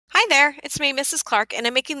there, it's me, Mrs. Clark, and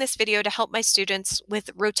I'm making this video to help my students with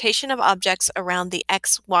rotation of objects around the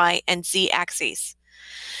X, Y, and Z axes.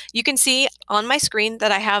 You can see on my screen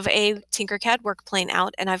that I have a Tinkercad work plane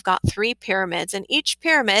out, and I've got 3 pyramids, and each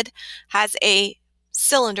pyramid has a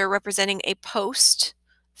cylinder representing a post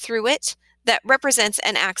through it that represents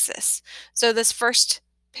an axis. So this first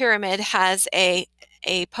pyramid has a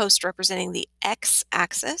post representing the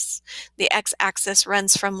x-axis. The x-axis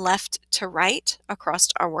runs from left to right across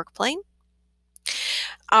our work plane.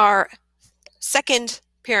 Our second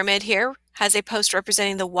pyramid here has a post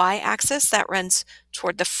representing the y-axis that runs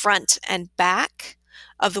toward the front and back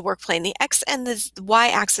of the work plane. The x and the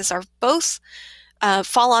y-axis are both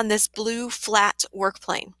fall on this blue flat work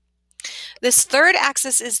plane. This third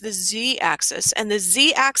axis is the z-axis, and the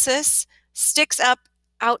z-axis sticks up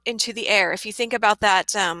out into the air. If you think about that,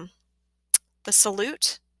 the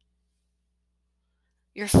salute,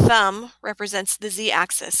 your thumb represents the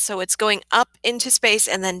z-axis. So it's going up into space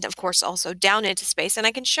and then, of course, also down into space. And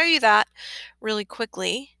I can show you that really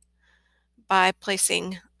quickly by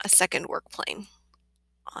placing a second work plane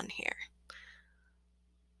on here.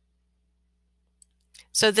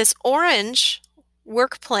 So this orange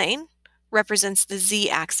work plane represents the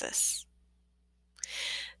z-axis.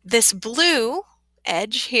 This blue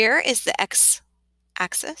edge here is the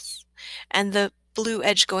x-axis, and the blue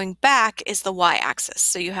edge going back is the y-axis.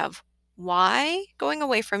 So you have y going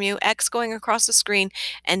away from you, x going across the screen,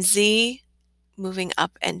 and z moving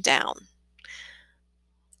up and down.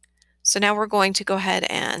 So now we're going to go ahead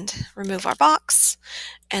and remove our box,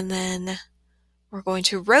 and then we're going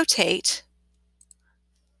to rotate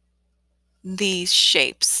these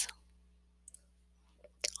shapes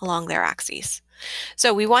along their axes.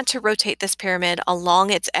 So we want to rotate this pyramid along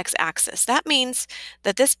its x-axis. That means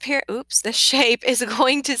that this shape is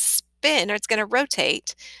going to spin, or it's going to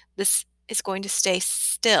rotate. This is going to stay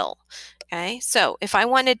still. Okay, so if I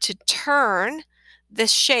wanted to turn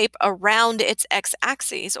this shape around its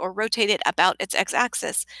x-axis or rotate it about its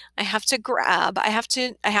x-axis, I have to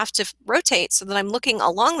rotate so that I'm looking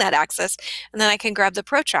along that axis, and then I can grab the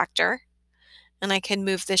protractor and I can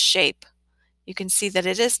move this shape. You can see that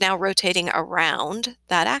it is now rotating around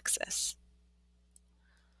that axis.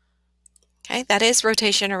 Okay, that is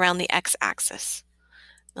rotation around the x-axis.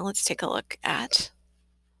 Now let's take a look at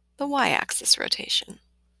the y-axis rotation.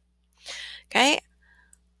 Okay,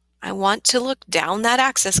 I want to look down that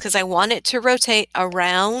axis because I want it to rotate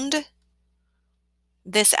around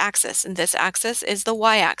this axis, and this axis is the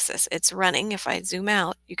y-axis. It's running, if I zoom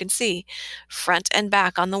out, you can see front and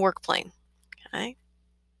back on the work plane. Okay.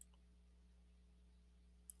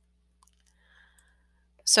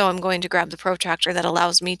 So I'm going to grab the protractor that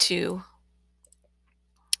allows me to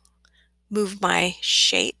move my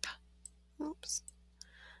shape. Oops.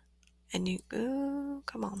 And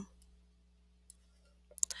come on.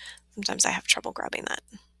 Sometimes I have trouble grabbing that.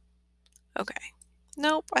 Okay.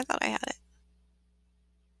 Nope, I thought I had it.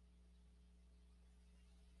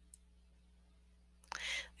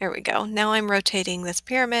 There we go. Now I'm rotating this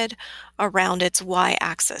pyramid around its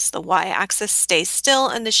y-axis. The y-axis stays still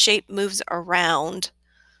and the shape moves around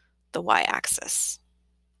the y-axis.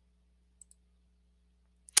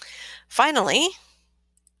 Finally,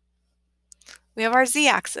 we have our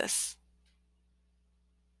z-axis.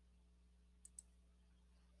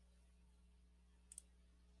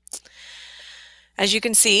 As you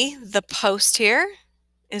can see, the post here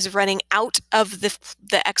is running out of the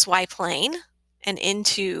xy plane and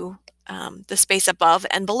into the space above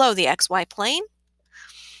and below the xy plane.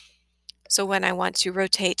 So when I want to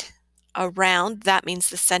rotate around, that means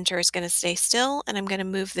the center is going to stay still, and I'm going to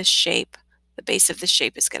move this shape. The base of the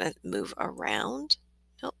shape is going to move around.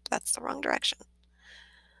 Nope, that's the wrong direction.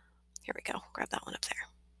 Here we go. Grab that one up there.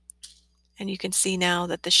 And you can see now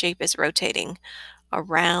that the shape is rotating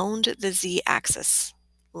around the z-axis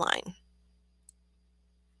line.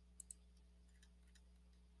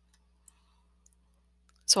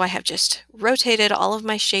 So I have just rotated all of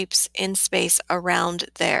my shapes in space around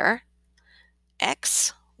their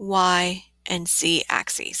x, y, and z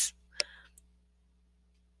axes.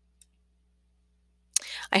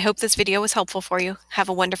 I hope this video was helpful for you. Have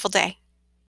a wonderful day.